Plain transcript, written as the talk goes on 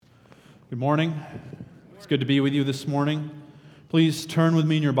Good morning. It's good to be with you this morning. Please turn with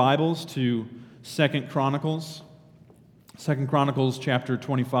me in your Bibles to 2 Chronicles. 2 Chronicles chapter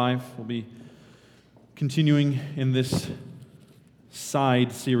 25. We'll be continuing in this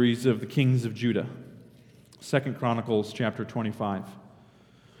side series of the kings of Judah. 2 Chronicles chapter 25.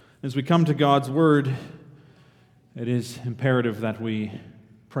 As we come to God's Word, it is imperative that we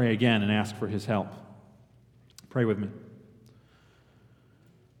pray again and ask for His help. Pray with me.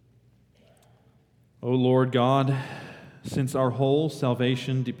 O Lord God, since our whole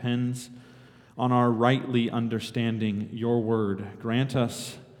salvation depends on our rightly understanding your word, grant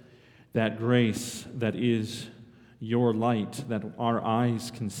us that grace that is your light, that our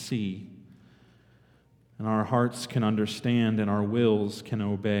eyes can see, and our hearts can understand, and our wills can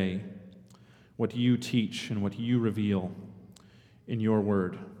obey what you teach and what you reveal in your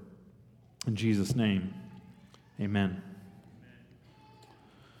word. In Jesus' name, amen.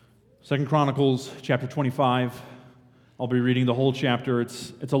 2 Chronicles chapter 25. I'll be reading the whole chapter.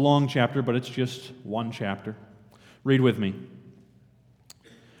 It's a long chapter, but it's just one chapter. Read with me.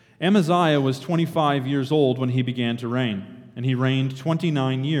 Amaziah was 25 years old when he began to reign, and he reigned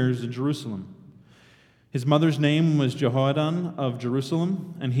 29 years in Jerusalem. His mother's name was Jehoaddan of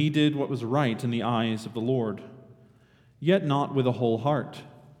Jerusalem, and he did what was right in the eyes of the Lord, yet not with a whole heart.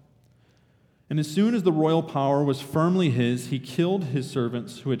 And as soon as the royal power was firmly his, he killed his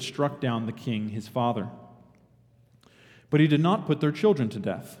servants who had struck down the king, his father. But he did not put their children to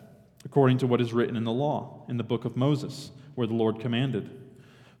death, according to what is written in the law, in the book of Moses, where the Lord commanded,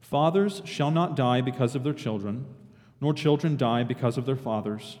 "Fathers shall not die because of their children, nor children die because of their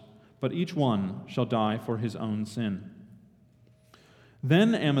fathers, but each one shall die for his own sin."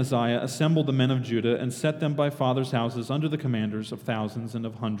 Then Amaziah assembled the men of Judah and set them by fathers' houses under the commanders of thousands and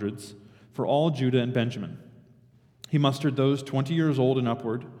of hundreds, for all Judah and Benjamin. He mustered those 20 years old and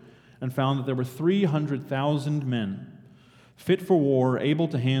upward, and found that there were 300,000 men, fit for war, able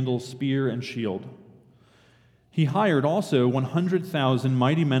to handle spear and shield. He hired also 100,000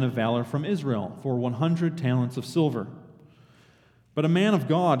 mighty men of valor from Israel for 100 talents of silver. But a man of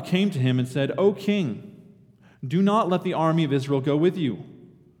God came to him and said, "O king, do not let the army of Israel go with you,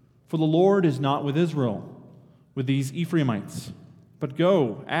 for the Lord is not with Israel, with these Ephraimites. But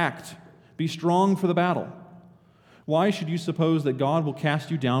go, act, be strong for the battle. Why should you suppose that God will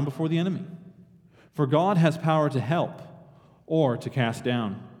cast you down before the enemy? For God has power to help or to cast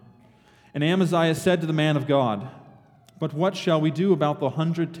down." And Amaziah said to the man of God, "But what shall we do about the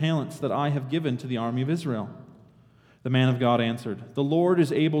 100 talents that I have given to the army of Israel?" The man of God answered, "The Lord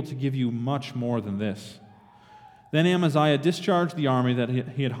is able to give you much more than this." Then Amaziah discharged the army that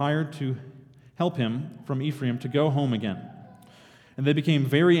he had hired to help him from Ephraim to go home again. And they became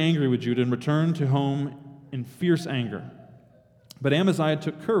very angry with Judah and returned to home in fierce anger. But Amaziah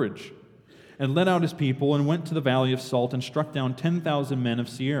took courage and led out his people and went to the valley of Salt and struck down 10,000 men of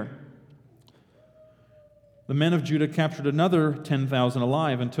Seir. The men of Judah captured another 10,000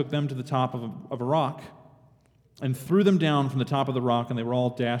 alive and took them to the top of a rock and threw them down from the top of the rock, and they were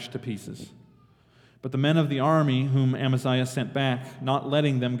all dashed to pieces. But the men of the army whom Amaziah sent back, not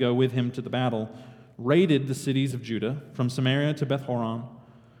letting them go with him to the battle, raided the cities of Judah from Samaria to Beth-horon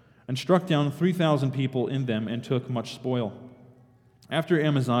and struck down 3,000 people in them and took much spoil. After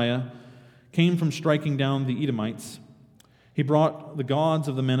Amaziah came from striking down the Edomites, he brought the gods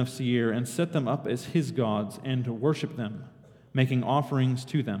of the men of Seir and set them up as his gods and worshipped them, making offerings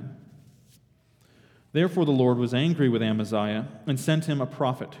to them. Therefore the Lord was angry with Amaziah and sent him a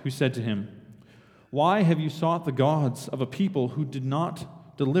prophet who said to him, "Why have you sought the gods of a people who did not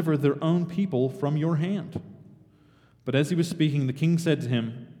deliver their own people from your hand?" But as he was speaking, the king said to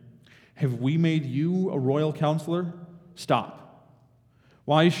him, "Have we made you a royal counselor? Stop.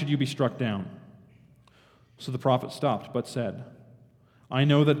 Why should you be struck down?" So the prophet stopped, but said, "I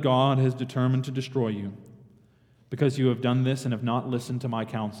know that God has determined to destroy you, because you have done this and have not listened to my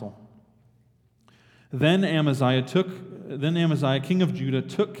counsel." Then Amaziah, king of Judah,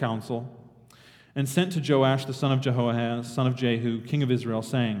 took counsel and sent to Joash the son of Jehoahaz, son of Jehu, king of Israel,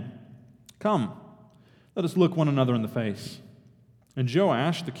 saying, "Come, let us look one another in the face." And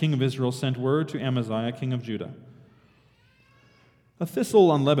Joash, the king of Israel, sent word to Amaziah, king of Judah, "A thistle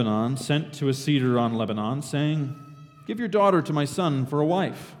on Lebanon sent to a cedar on Lebanon, saying, 'Give your daughter to my son for a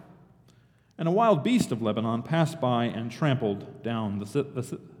wife.' And a wild beast of Lebanon passed by and trampled down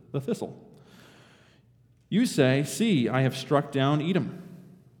the thistle. You say, 'See, I have struck down Edom,'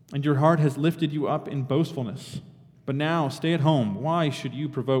 and your heart has lifted you up in boastfulness. But now stay at home. Why should you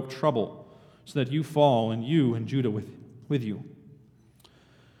provoke trouble, so that you fall, and you and Judah with you?"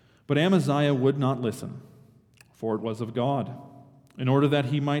 But Amaziah would not listen, for it was of God. in order that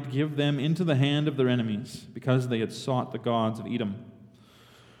he might give them into the hand of their enemies, because they had sought the gods of Edom.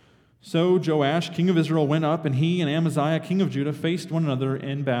 So Joash, king of Israel, went up, and he and Amaziah, king of Judah, faced one another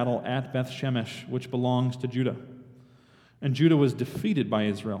in battle at Beth-shemesh, which belongs to Judah. And Judah was defeated by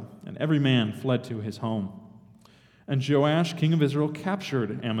Israel, and every man fled to his home. And Joash, king of Israel,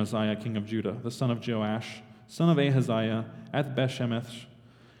 captured Amaziah, king of Judah, the son of Joash, son of Ahaziah, at Beth-shemesh,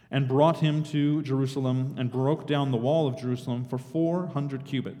 and brought him to Jerusalem, and broke down the wall of Jerusalem for 400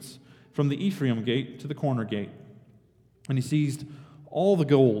 cubits, from the Ephraim gate to the corner gate. And he seized all the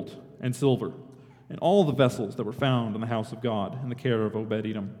gold and silver, and all the vessels that were found in the house of God, in the care of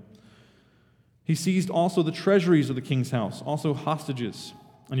Obed-Edom. He seized also the treasuries of the king's house, also hostages,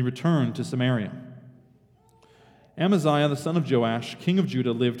 and he returned to Samaria. Amaziah, the son of Joash, king of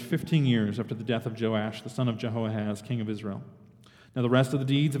Judah, lived 15 years after the death of Joash, the son of Jehoahaz, king of Israel. Now the rest of the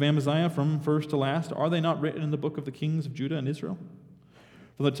deeds of Amaziah, from first to last, are they not written in the book of the kings of Judah and Israel?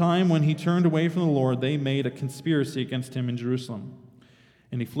 From the time when he turned away from the Lord, they made a conspiracy against him in Jerusalem,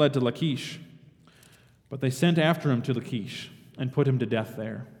 and he fled to Lachish. But they sent after him to Lachish and put him to death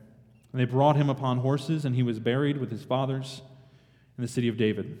there. And they brought him upon horses, and he was buried with his fathers in the city of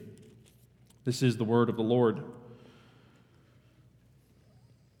David. This is the word of the Lord.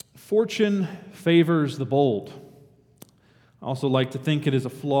 Fortune favors the bold. I also like to think it is a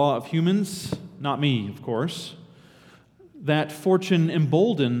flaw of humans, not me, of course, that fortune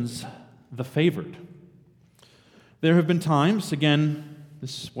emboldens the favored. There have been times, again,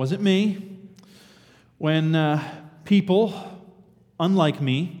 this wasn't me, when people, unlike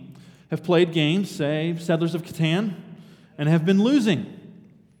me, have played games, say Settlers of Catan, and have been losing.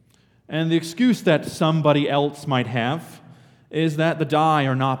 And the excuse that somebody else might have is that the die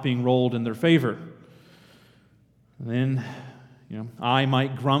are not being rolled in their favor. Then, I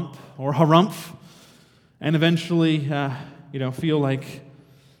might grump or harumph, and eventually, feel like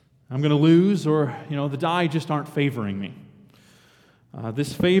I'm going to lose, or, the die just aren't favoring me.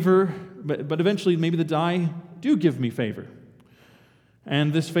 This favor, but eventually maybe the die do give me favor.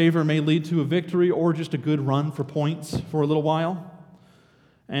 And this favor may lead to a victory or just a good run for points for a little while.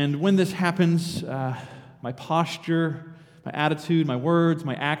 And when this happens, my posture, my attitude, my words,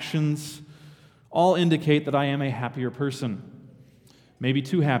 my actions all indicate that I am a happier person. Maybe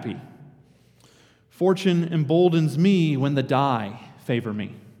too happy. Fortune emboldens me when the die favor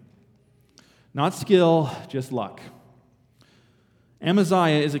me. Not skill, just luck.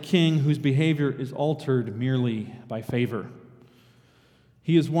 Amaziah is a king whose behavior is altered merely by favor.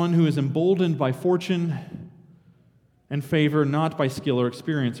 He is one who is emboldened by fortune and favor, not by skill or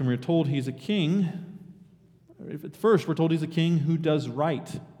experience. And we're told he's a king. At first, we're told he's a king who does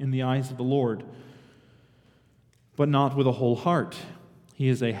right in the eyes of the Lord, but not with a whole heart. He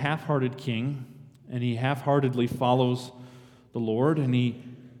is a half-hearted king, and he half-heartedly follows the Lord, and he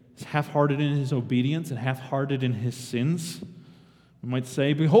is half-hearted in his obedience and half-hearted in his sins. We might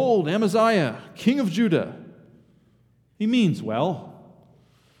say, "Behold, Amaziah, king of Judah." He means well.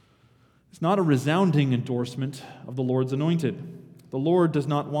 It's not a resounding endorsement of the Lord's anointed. The Lord does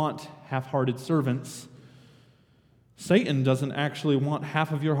not want half-hearted servants. Satan doesn't actually want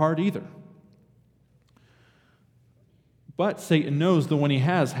half of your heart either. But Satan knows that when he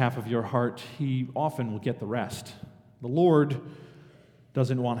has half of your heart, he often will get the rest. The Lord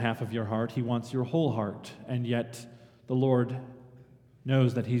doesn't want half of your heart. He wants your whole heart. And yet the Lord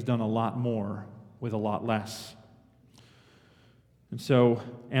knows that he's done a lot more with a lot less. And so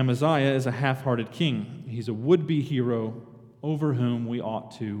Amaziah is a half-hearted king. He's a would-be hero over whom we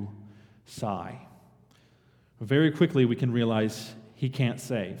ought to sigh. Very quickly we can realize he can't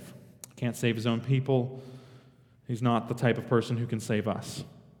save. He can't save his own people. He's not the type of person who can save us.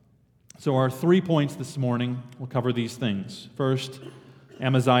 So our 3 points this morning will cover these things. First,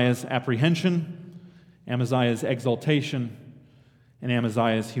 Amaziah's apprehension, Amaziah's exaltation, and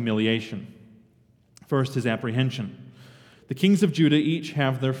Amaziah's humiliation. First, his apprehension. The kings of Judah each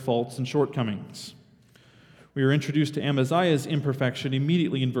have their faults and shortcomings. We are introduced to Amaziah's imperfection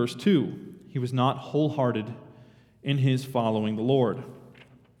immediately in verse 2. He was not wholehearted in his following the Lord.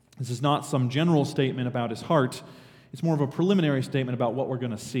 This is not some general statement about his heart. It's more of a preliminary statement about what we're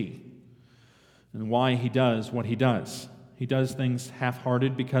going to see and why he does what he does. He does things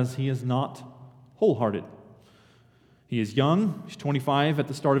half-hearted because he is not wholehearted. He is young. He's 25 at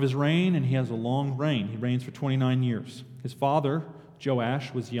the start of his reign, and he has a long reign. He reigns for 29 years. His father,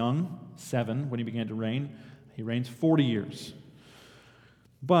 Joash, was young, 7, when he began to reign. He reigns 40 years.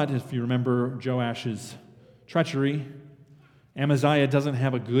 But if you remember Joash's treachery, Amaziah doesn't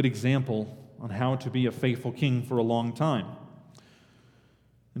have a good example on how to be a faithful king for a long time.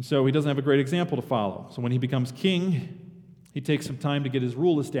 And so he doesn't have a great example to follow. So when he becomes king, He takes some time to get his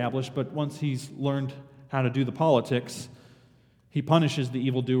rule established, but once he's learned how to do the politics, he punishes the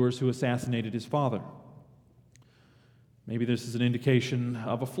evildoers who assassinated his father. Maybe this is an indication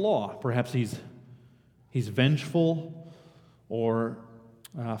of a flaw. Perhaps he's vengeful or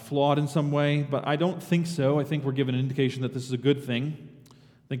flawed in some way, but I don't think so. I think we're given an indication that this is a good thing.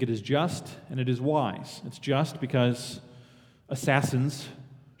 I think it is just and it is wise. It's just because assassins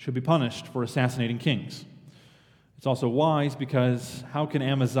should be punished for assassinating kings. It's also wise because how can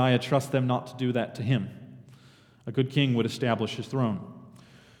Amaziah trust them not to do that to him? A good king would establish his throne.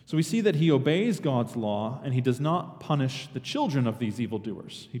 So we see that he obeys God's law and he does not punish the children of these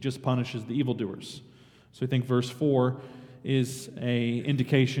evildoers. He just punishes the evildoers. So I think verse 4 is an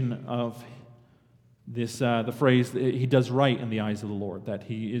indication of this, the phrase, that he does right in the eyes of the Lord, that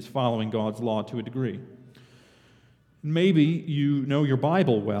he is following God's law to a degree. Maybe you know your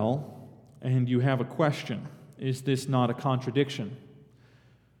Bible well and you have a question. Is this not a contradiction?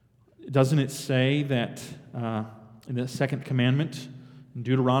 Doesn't it say that in the second commandment, in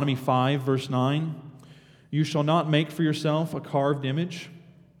Deuteronomy 5, verse 9, you shall not make for yourself a carved image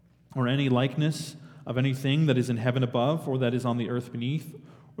or any likeness of anything that is in heaven above, or that is on the earth beneath,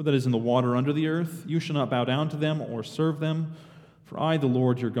 or that is in the water under the earth. You shall not bow down to them or serve them, for I, the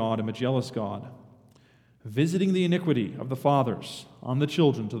Lord your God, am a jealous God, visiting the iniquity of the fathers on the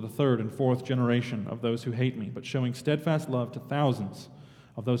children to the third and fourth generation of those who hate me, but showing steadfast love to thousands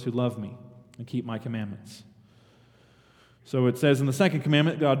of those who love me and keep my commandments. So it says in the second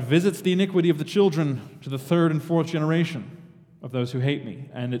commandment, God visits the iniquity of the children to the third and fourth generation of those who hate me.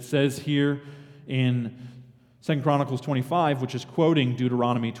 And it says here in 2 Chronicles 25, which is quoting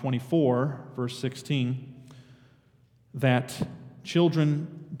Deuteronomy 24, verse 16, that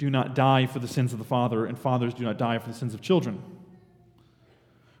children do not die for the sins of the father, and fathers do not die for the sins of children.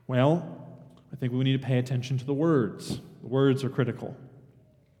 Well, I think we need to pay attention to the words. The words are critical.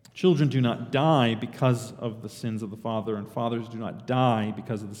 Children do not die because of the sins of the father, and fathers do not die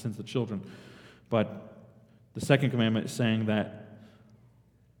because of the sins of the children. But the second commandment is saying that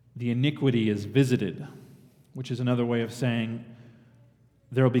the iniquity is visited, which is another way of saying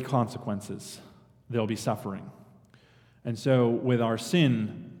there will be consequences, there will be suffering. And so with our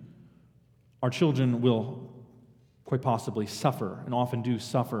sin, our children will quite possibly suffer, and often do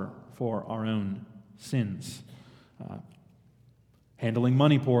suffer for our own sins. Handling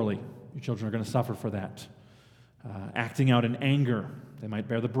money poorly, your children are going to suffer for that. Acting out in anger, they might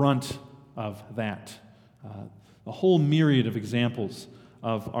bear the brunt of that. A whole myriad of examples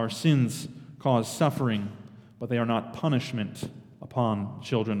of our sins cause suffering, but they are not punishment upon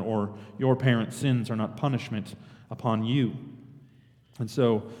children, or your parents' sins are not punishment upon you. And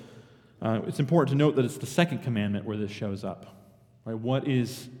so it's important to note that it's the second commandment where this shows up. Right? What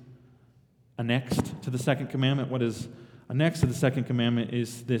is annexed to the second commandment? What is annexed to the second commandment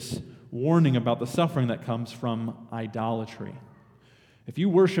is this warning about the suffering that comes from idolatry. If you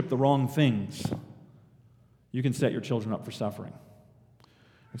worship the wrong things, you can set your children up for suffering.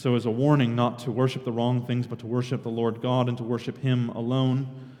 And so as a warning not to worship the wrong things, but to worship the Lord God and to worship Him alone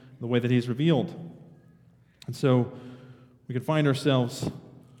the way that He's revealed. And so we could find ourselves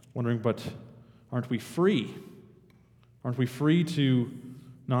wondering, but aren't we free? Aren't we free to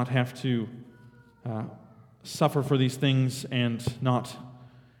not have to suffer for these things and not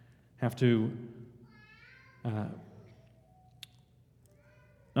have to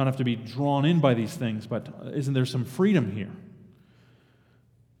be drawn in by these things? But isn't there some freedom here?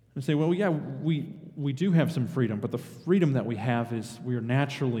 And say, well, yeah, we do have some freedom, but the freedom that we have is we are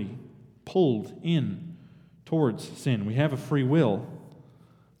naturally pulled in towards sin. We have a free will,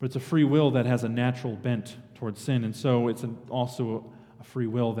 but it's a free will that has a natural bent towards sin, and so it's also a free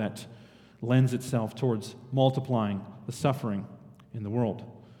will that lends itself towards multiplying the suffering in the world,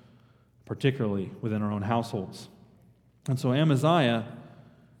 particularly within our own households. And so Amaziah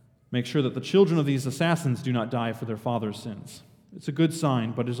makes sure that the children of these assassins do not die for their father's sins. It's a good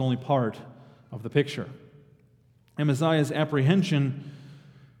sign, but is only part of the picture. Amaziah's apprehension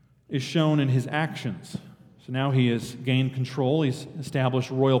is shown in his actions. So now he has gained control, he's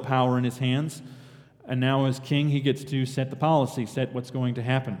established royal power in his hands, and now as king he gets to set the policy, set what's going to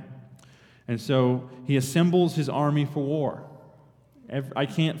happen. And so he assembles his army for war. I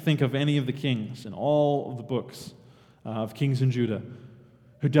can't think of any of the kings in all of the books of kings in Judah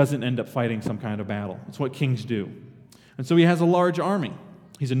who doesn't end up fighting some kind of battle. It's what kings do. And so he has a large army.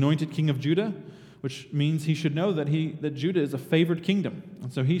 He's anointed king of Judah, which means he should know that Judah is a favored kingdom,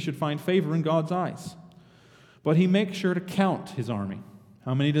 and so he should find favor in God's eyes. But he makes sure to count his army.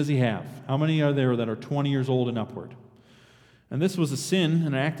 How many does he have? How many are there that are 20 years old and upward? And this was a sin and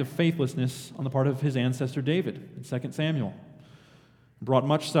an act of faithlessness on the part of his ancestor David in 2 Samuel. It brought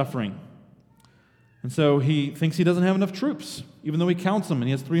much suffering. And so he thinks he doesn't have enough troops, even though he counts them and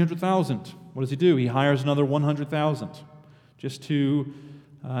he has 300,000. What does he do? He hires another 100,000 just to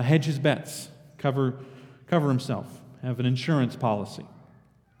hedge his bets, cover himself, have an insurance policy.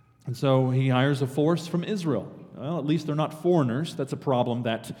 And so he hires a force from Israel. Well, at least they're not foreigners. That's a problem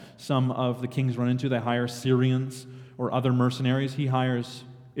that some of the kings run into. They hire Syrians or other mercenaries. He hires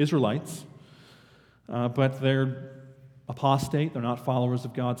Israelites, but they're apostate. They're not followers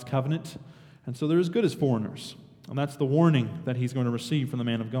of God's covenant, and so they're as good as foreigners. And that's the warning that he's going to receive from the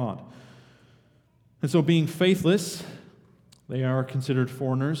man of God. And so being faithless, they are considered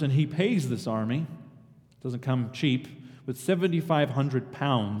foreigners, and he pays this army, doesn't come cheap, with 7,500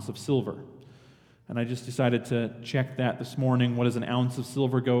 pounds of silver. And I just decided to check that this morning. What does an ounce of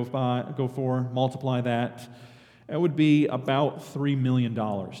silver go for? Multiply that. It would be about $3 million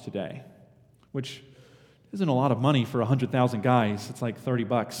today, which isn't a lot of money for 100,000 guys. It's like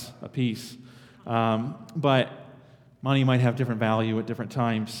 $30 a piece. But money might have different value at different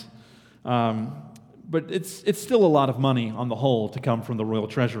times. But it's still a lot of money on the whole to come from the royal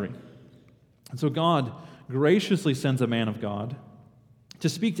treasury. And so God graciously sends a man of God to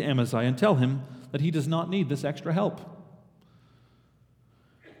speak to Amaziah and tell him that he does not need this extra help.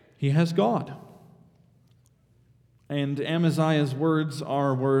 He has God. And Amaziah's words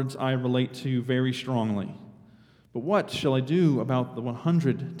are words I relate to very strongly. But what shall I do about the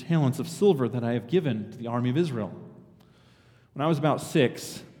 100 talents of silver that I have given to the army of Israel? When I was about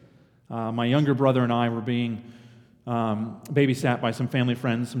 6, my younger brother and I were being babysat by some family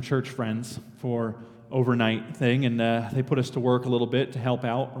friends, some church friends, for overnight thing, and they put us to work a little bit to help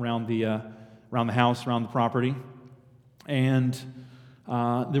out around the house, around the property. And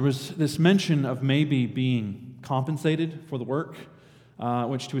there was this mention of maybe being compensated for the work,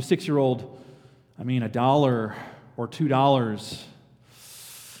 which to a 6-year-old, I mean, $1 or $2,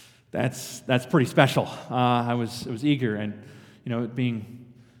 that's pretty special. I was eager, and it being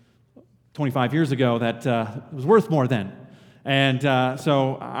 25 years ago, that it was worth more then. And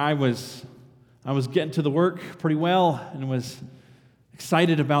so I was getting to the work pretty well and was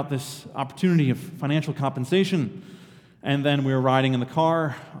excited about this opportunity of financial compensation. And then we were riding in the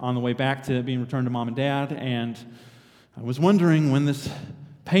car on the way back to being returned to Mom and Dad, and I was wondering when this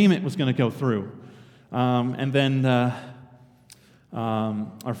payment was going to go through. And then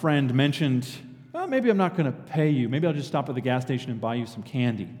our friend mentioned, well, maybe I'm not going to pay you. Maybe I'll just stop at the gas station and buy you some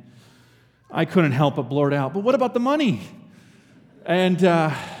candy. I couldn't help but blurt out, but what about the money? And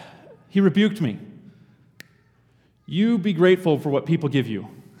he rebuked me. You be grateful for what people give you.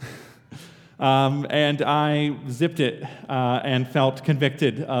 And I zipped it and felt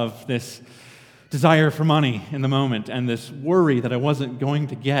convicted of this desire for money in the moment and this worry that I wasn't going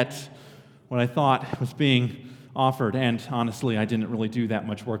to get what I thought was being offered. And honestly, I didn't really do that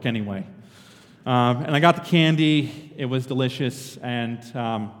much work anyway. And I got the candy. It was delicious, and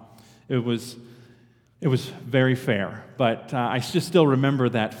it was very fair. But I just still remember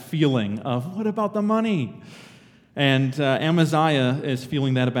that feeling of, what about the money? And Amaziah is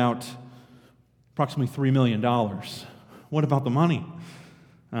feeling that about approximately $3 million. What about the money?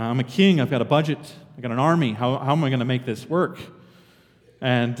 I'm a king. I've got a budget. I've got an army. How am I going to make this work?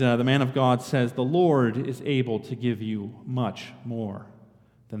 And the man of God says, the Lord is able to give you much more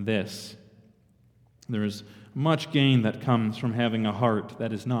than this. There is much gain that comes from having a heart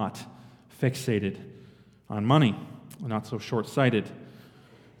that is not fixated on money, not so short-sighted,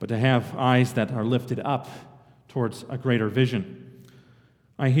 but to have eyes that are lifted up towards a greater vision.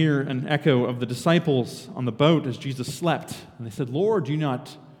 I hear an echo of the disciples on the boat as Jesus slept, and they said, Lord, do you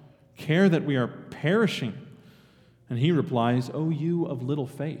not care that we are perishing? And he replies, O you of little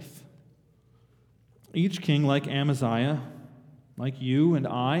faith. Each king like Amaziah, like you and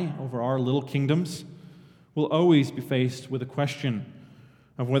I, over our little kingdoms, will always be faced with a question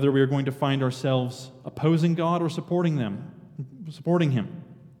of whether we are going to find ourselves opposing God or supporting Him.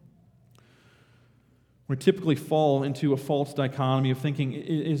 We typically fall into a false dichotomy of thinking,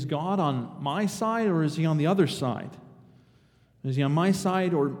 is God on my side or is He on the other side? Is He on my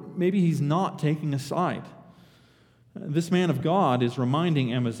side, or maybe He's not taking a side? This man of God is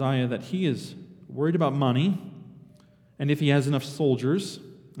reminding Amaziah that he is worried about money, and if he has enough soldiers,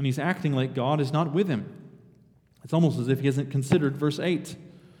 and he's acting like God is not with him. It's almost as if he hasn't considered verse 8.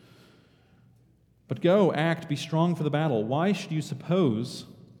 But go, act, be strong for the battle. Why should you suppose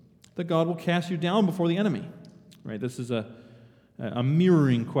that God will cast you down before the enemy? Right? This is a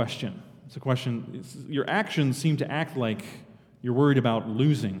mirroring question. It's a question, your actions seem to act like you're worried about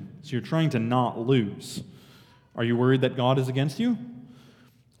losing, so you're trying to not lose. Are you worried that God is against you?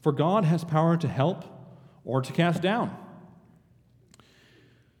 For God has power to help or to cast down.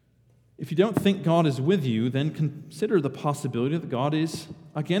 If you don't think God is with you, then consider the possibility that God is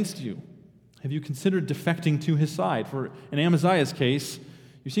against you. Have you considered defecting to his side? For in Amaziah's case,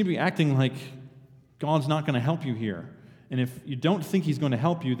 you seem to be acting like God's not going to help you here. And if you don't think he's going to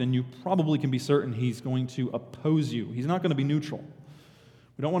help you, then you probably can be certain he's going to oppose you. He's not going to be neutral.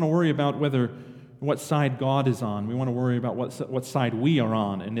 We don't want to worry about what side God is on. We want to worry about what side we are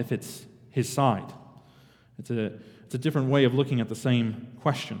on and if it's his side. It's a different way of looking at the same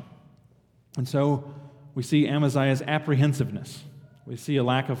question. And so we see Amaziah's apprehensiveness. We see a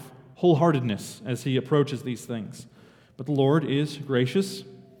lack of wholeheartedness as he approaches these things. But the Lord is gracious.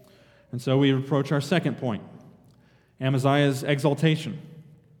 And so we approach our second point, Amaziah's exaltation.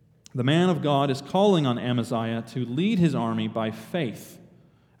 The man of God is calling on Amaziah to lead his army by faith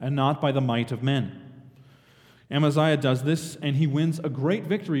and not by the might of men. Amaziah does this, and he wins a great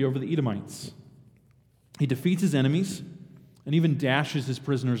victory over the Edomites. He defeats his enemies and even dashes his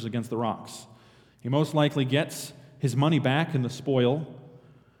prisoners against the rocks. He most likely gets his money back in the spoil,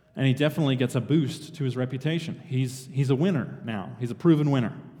 and he definitely gets a boost to his reputation. He's a winner now. He's a proven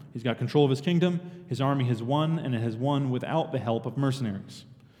winner. He's got control of his kingdom. His army has won, and it has won without the help of mercenaries.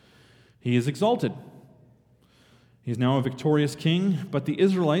 He is exalted. He is now a victorious king, but the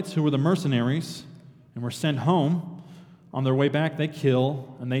Israelites, who were the mercenaries and were sent home, on their way back, they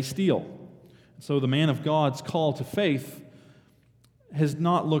kill and they steal. So the man of God's call to faith has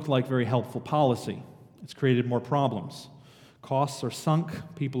not looked like very helpful policy. It's created more problems. Costs are sunk,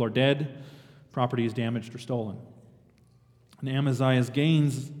 people are dead, property is damaged or stolen. And Amaziah's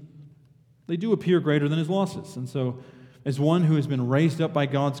gains, they do appear greater than his losses. And so, as one who has been raised up by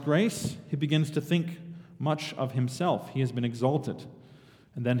God's grace, he begins to think much of himself. He has been exalted.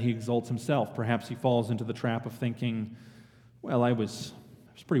 And then he exalts himself. Perhaps he falls into the trap of thinking, well, I was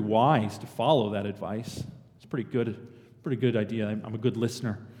pretty wise to follow that advice. It's a pretty good idea. I'm a good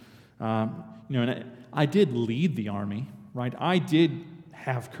listener. And I did lead the army, right? I did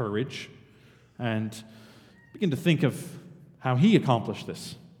have courage. And begin to think of how he accomplished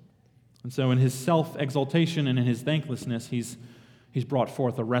this. And so in his self-exaltation and in his thanklessness, he's brought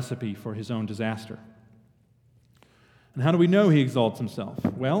forth a recipe for his own disaster. And how do we know he exalts himself?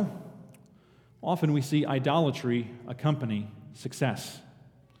 Well, often we see idolatry accompany success.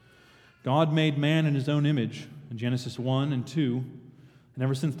 God made man in his own image in Genesis 1 and 2, and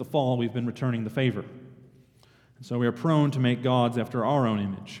ever since the fall, we've been returning the favor. And so we are prone to make gods after our own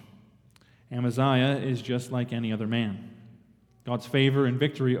image. Amaziah is just like any other man. God's favor and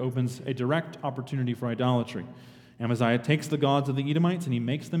victory opens a direct opportunity for idolatry. Amaziah takes the gods of the Edomites and he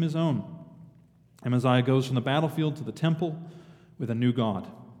makes them his own. Amaziah goes from the battlefield to the temple with a new god,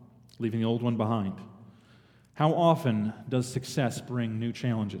 leaving the old one behind. How often does success bring new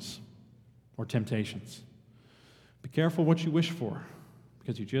challenges or temptations? Be careful what you wish for,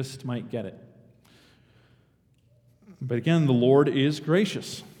 because you just might get it. But again, the Lord is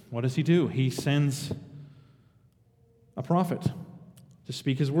gracious. What does he do? He sends a prophet to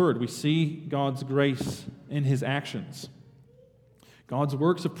speak his word. We see God's grace in his actions. God's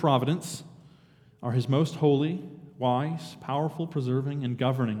works of providence are his most holy, wise, powerful, preserving, and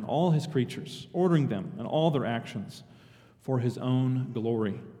governing all his creatures, ordering them and all their actions for his own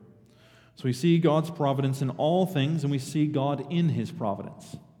glory. So we see God's providence in all things, and we see God in his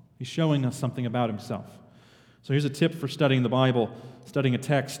providence. He's showing us something about himself. So here's a tip for studying the Bible, studying a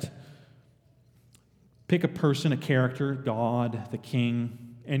text. Pick a person, a character, God, the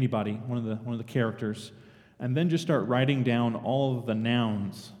king, anybody, one of the characters, and then just start writing down all of the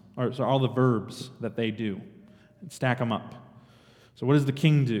nouns, all the verbs that they do, and stack them up. So what does the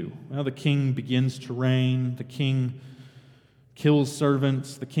king do? Well, the king begins to reign, the king kills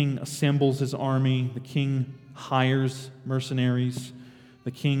servants, the king assembles his army, the king hires mercenaries,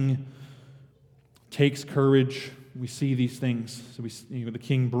 the king takes courage. We see these things. So the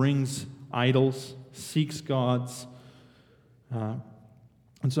king brings idols, seeks gods, and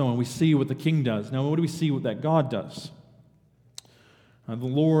so on. We see what the king does. Now, what do we see what that God does? The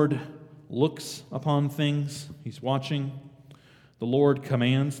Lord looks upon things. He's watching. The Lord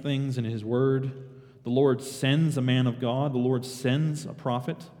commands things in his word. The Lord sends a man of God. The Lord sends a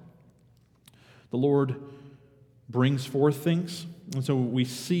prophet. The Lord brings forth things. And so we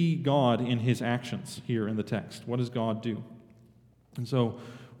see God in his actions here in the text. What does God do? And so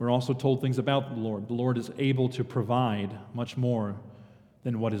we're also told things about the Lord. The Lord is able to provide much more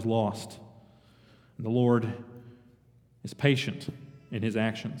than what is lost. And the Lord is patient in his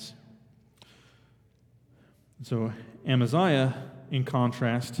actions. So Amaziah, in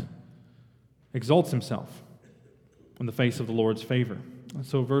contrast, exalts himself. from the face of the Lord's favor. And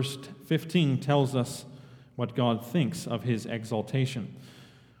so verse 15 tells us what God thinks of his exaltation.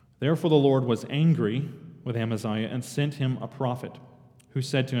 Therefore the Lord was angry with Amaziah and sent him a prophet, who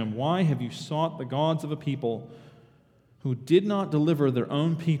said to him, "Why have you sought the gods of a people who did not deliver their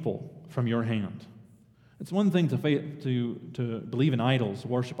own people from your hand?" It's one thing to believe in idols,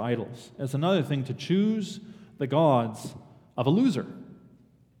 worship idols. It's another thing to choose the gods of a loser.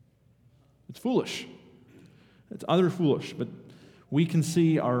 It's foolish. It's utter foolish, but we can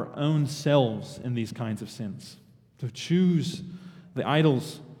see our own selves in these kinds of sins. To choose the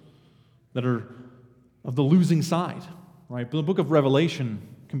idols that are of the losing side, right? The book of Revelation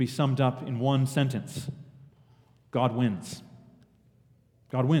can be summed up in one sentence: God wins.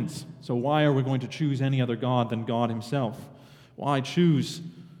 God wins. So why are we going to choose any other God than God himself? Why choose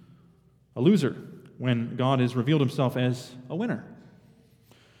a loser when God has revealed himself as a winner?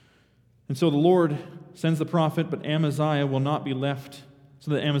 And so the Lord sends the prophet, but Amaziah will not be left,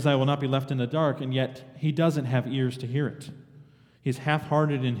 so that Amaziah will not be left in the dark, and yet he doesn't have ears to hear it. He's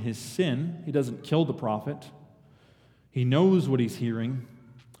half-hearted in his sin. He doesn't kill the prophet. He knows what he's hearing.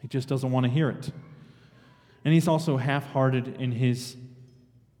 He just doesn't want to hear it. And he's also half-hearted in his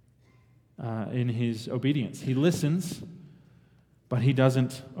obedience. He listens, but he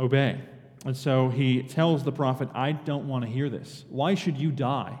doesn't obey. And so he tells the prophet, "I don't want to hear this. Why should you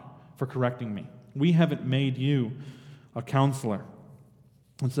die for correcting me? We haven't made you a counselor."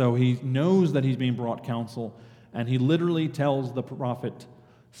 And so he knows that he's being brought counsel, and he literally tells the prophet,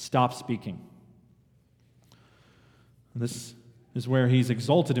 "Stop speaking." And this is where he's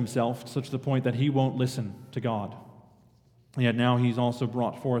exalted himself to such the point that he won't listen to God. And yet now he's also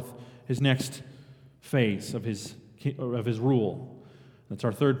brought forth his next phase of his rule. That's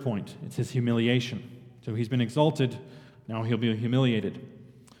our third point. It's his humiliation. So he's been exalted, now he'll be humiliated.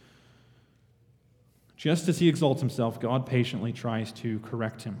 Just as he exalts himself, God patiently tries to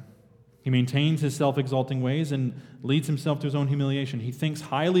correct him. He maintains his self-exalting ways and leads himself to his own humiliation. He thinks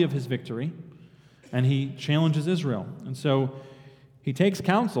highly of his victory, and he challenges Israel. And so he takes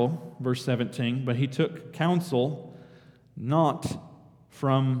counsel, verse 17, but he took counsel not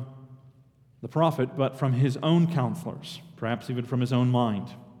from the prophet, but from his own counselors, perhaps even from his own mind.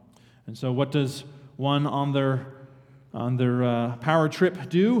 And so what does one on their power trip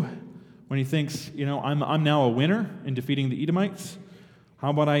do when he thinks, I'm now a winner in defeating the Edomites? How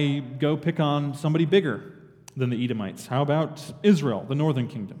about I go pick on somebody bigger than the Edomites? How about Israel, the northern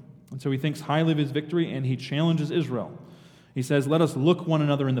kingdom? And so he thinks highly of his victory, and he challenges Israel. He says, "Let us look one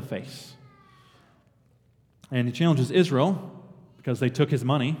another in the face." And he challenges Israel because they took his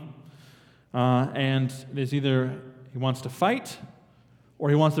money. And it's either he wants to fight or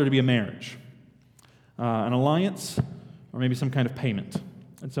he wants there to be a marriage, an alliance, or maybe some kind of payment.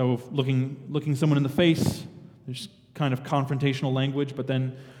 And so looking someone in the face, there's kind of confrontational language, but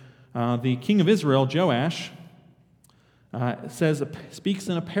then the king of Israel, Joash, speaks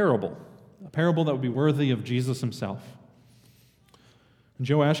in a parable that would be worthy of Jesus himself. And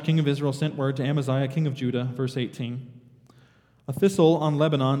Joash, king of Israel, sent word to Amaziah, king of Judah, verse 18, "A thistle on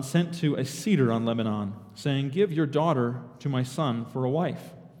Lebanon sent to a cedar on Lebanon, saying, 'Give your daughter to my son for a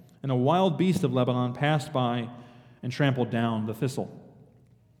wife.' And a wild beast of Lebanon passed by and trampled down the thistle."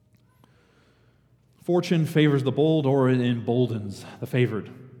 Fortune favors the bold, or it emboldens the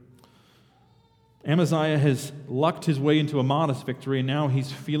favored. Amaziah has lucked his way into a modest victory, and now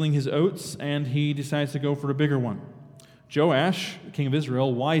he's feeling his oats, and he decides to go for a bigger one. Joash, the king of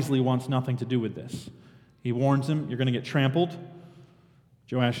Israel, wisely wants nothing to do with this. He warns him, "You're going to get trampled."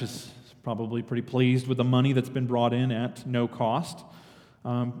 Joash is probably pretty pleased with the money that's been brought in at no cost,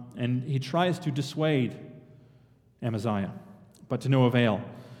 and he tries to dissuade Amaziah, but to no avail.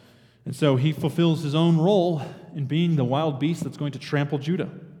 And so he fulfills his own role in being the wild beast that's going to trample Judah.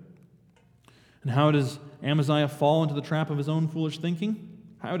 And how does Amaziah fall into the trap of his own foolish thinking?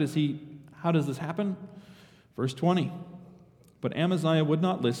 How does this happen? Verse 20, "But Amaziah would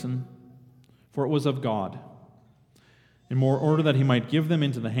not listen, for it was of God, in more order that he might give them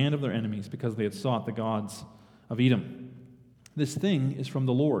into the hand of their enemies, because they had sought the gods of Edom." This thing is from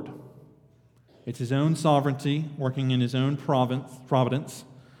the Lord. It's his own sovereignty, working in his own providence,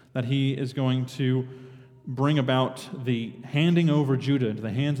 that he is going to bring about the handing over Judah into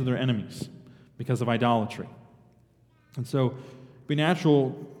the hands of their enemies because of idolatry. And so it would be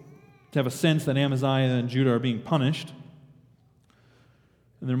natural to have a sense that Amaziah and Judah are being punished.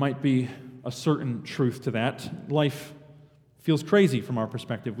 And there might be a certain truth to that. Life feels crazy from our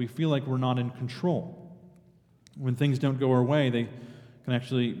perspective. We feel like we're not in control. When things don't go our way, it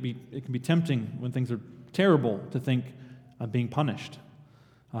can be tempting when things are terrible to think of being punished.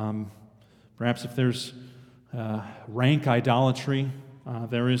 Perhaps if there's rank idolatry.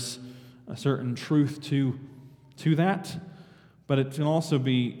 There is a certain truth to that, but it can also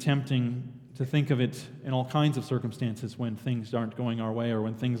be tempting to think of it in all kinds of circumstances when things aren't going our way, or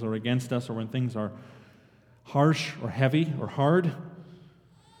when things are against us, or when things are harsh or heavy or hard.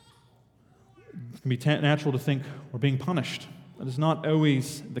 It can be natural to think we're being punished. That is not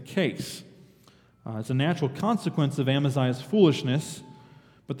always the case. It's a natural consequence of Amaziah's foolishness,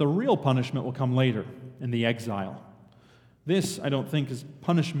 but the real punishment will come later in the exile. This, I don't think, is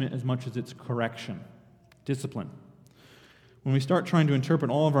punishment as much as it's correction, discipline. When we start trying to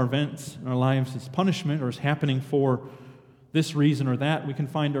interpret all of our events in our lives as punishment or as happening for this reason or that, we can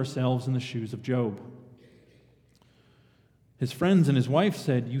find ourselves in the shoes of Job. His friends and his wife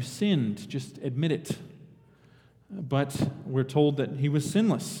said, "You sinned, just admit it." But we're told that he was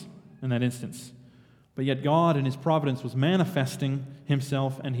sinless in that instance. But yet God in his providence was manifesting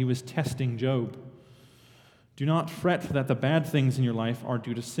himself, and he was testing Job. Do not fret that the bad things in your life are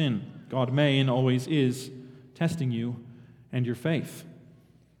due to sin. God may and always is testing you and your faith.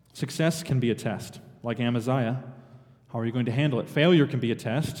 Success can be a test, like Amaziah. How are you going to handle it? Failure can be a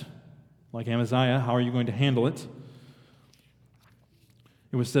test, like Amaziah. How are you going to handle it?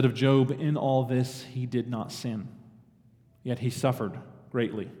 It was said of Job, in all this he did not sin, yet he suffered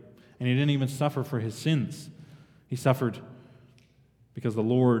greatly. And he didn't even suffer for his sins. He suffered because the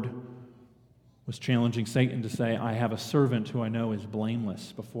Lord was challenging Satan to say, "I have a servant who I know is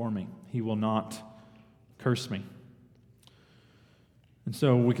blameless before me. He will not curse me." And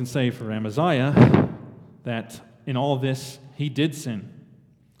so we can say for Amaziah that in all this he did sin.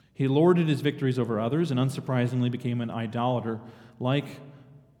 He lorded his victories over others and unsurprisingly became an idolater like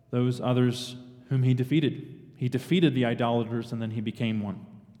those others whom he defeated. He defeated the idolaters and then he became one.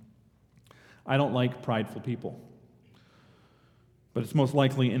 I don't like prideful people, but it's most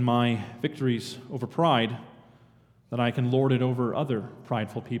likely in my victories over pride that I can lord it over other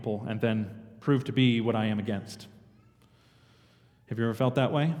prideful people and then prove to be what I am against. Have you ever felt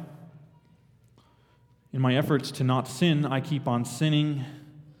that way? In my efforts to not sin, I keep on sinning.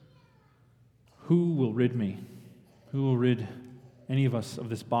 Who will rid me? Who will rid any of us of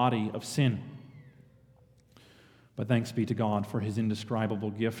this body of sin? But thanks be to God for his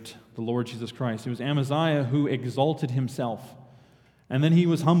indescribable gift, the Lord Jesus Christ. It was Amaziah who exalted himself, and then he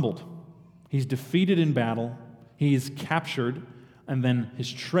was humbled. He's defeated in battle, he is captured, and then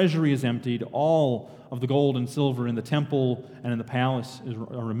his treasury is emptied. All of the gold and silver in the temple and in the palace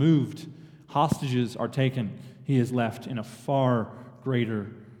are removed. Hostages are taken. He is left in a far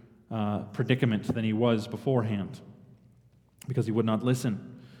greater predicament than he was beforehand, because he would not listen.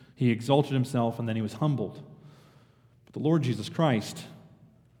 He exalted himself, and then he was humbled. But the Lord Jesus Christ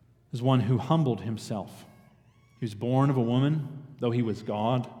is one who humbled himself. He was born of a woman, though he was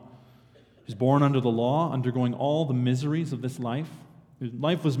God. He was born under the law, undergoing all the miseries of this life.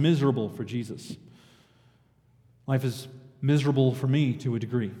 Life was miserable for Jesus. Life is miserable for me to a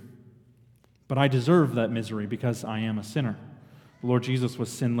degree. But I deserve that misery because I am a sinner. The Lord Jesus was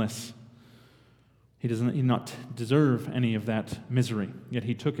sinless. He did not deserve any of that misery, yet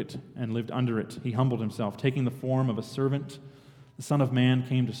he took it and lived under it. He humbled himself, taking the form of a servant. The Son of Man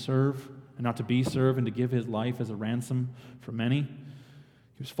came to serve and not to be served, and to give his life as a ransom for many.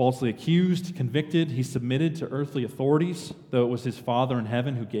 He was falsely accused, convicted. He submitted to earthly authorities, though it was his Father in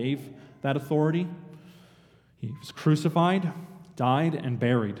heaven who gave that authority. He was crucified, died, and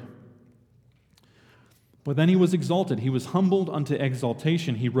buried. But then he was exalted. He was humbled unto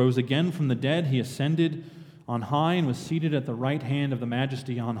exaltation. He rose again from the dead. He ascended on high and was seated at the right hand of the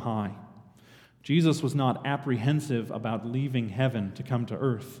Majesty on high. Jesus was not apprehensive about leaving heaven to come to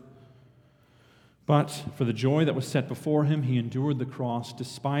earth. But for the joy that was set before him, he endured the cross,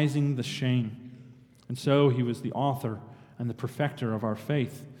 despising the shame. And so he was the author and the perfecter of our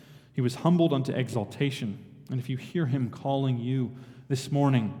faith. He was humbled unto exaltation. And if you hear him calling you this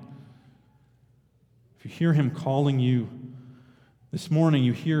morning, if you hear him calling you this morning,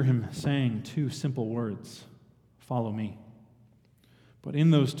 you hear him saying two simple words: follow me. But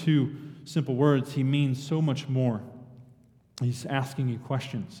in those two simple words, he means so much more. He's asking you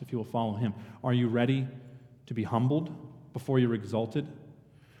questions if you will follow him. Are you ready to be humbled before you're exalted?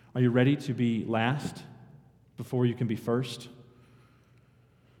 Are you ready to be last before you can be first?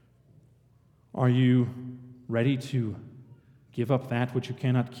 Are you ready to give up that which you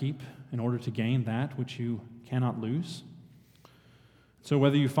cannot keep in order to gain that which you cannot lose? So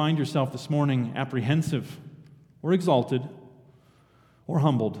whether you find yourself this morning apprehensive or exalted or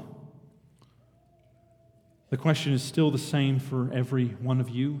humbled, the question is still the same for every one of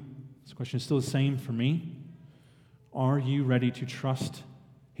you. This question is still the same for me. Are you ready to trust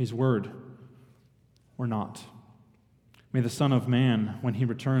his word? or not. May the Son of Man, when he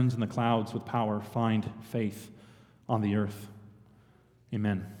returns in the clouds with power, find faith on the earth.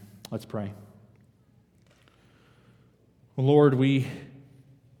 Amen. Let's pray. Well, Lord, we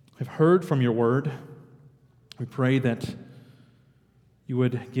have heard from your word. We pray that you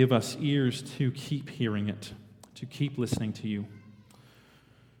would give us ears to keep hearing it, to keep listening to you.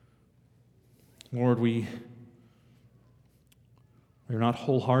 Lord, we are not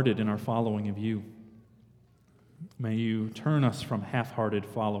wholehearted in our following of you. May you turn us from half-hearted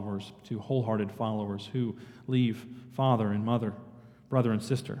followers to wholehearted followers who leave father and mother, brother and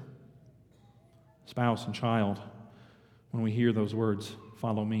sister, spouse and child, when we hear those words,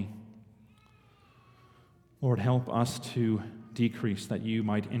 follow me. Lord, help us to decrease that you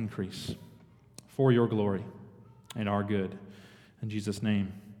might increase for your glory and our good. In Jesus'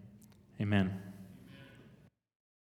 name, amen.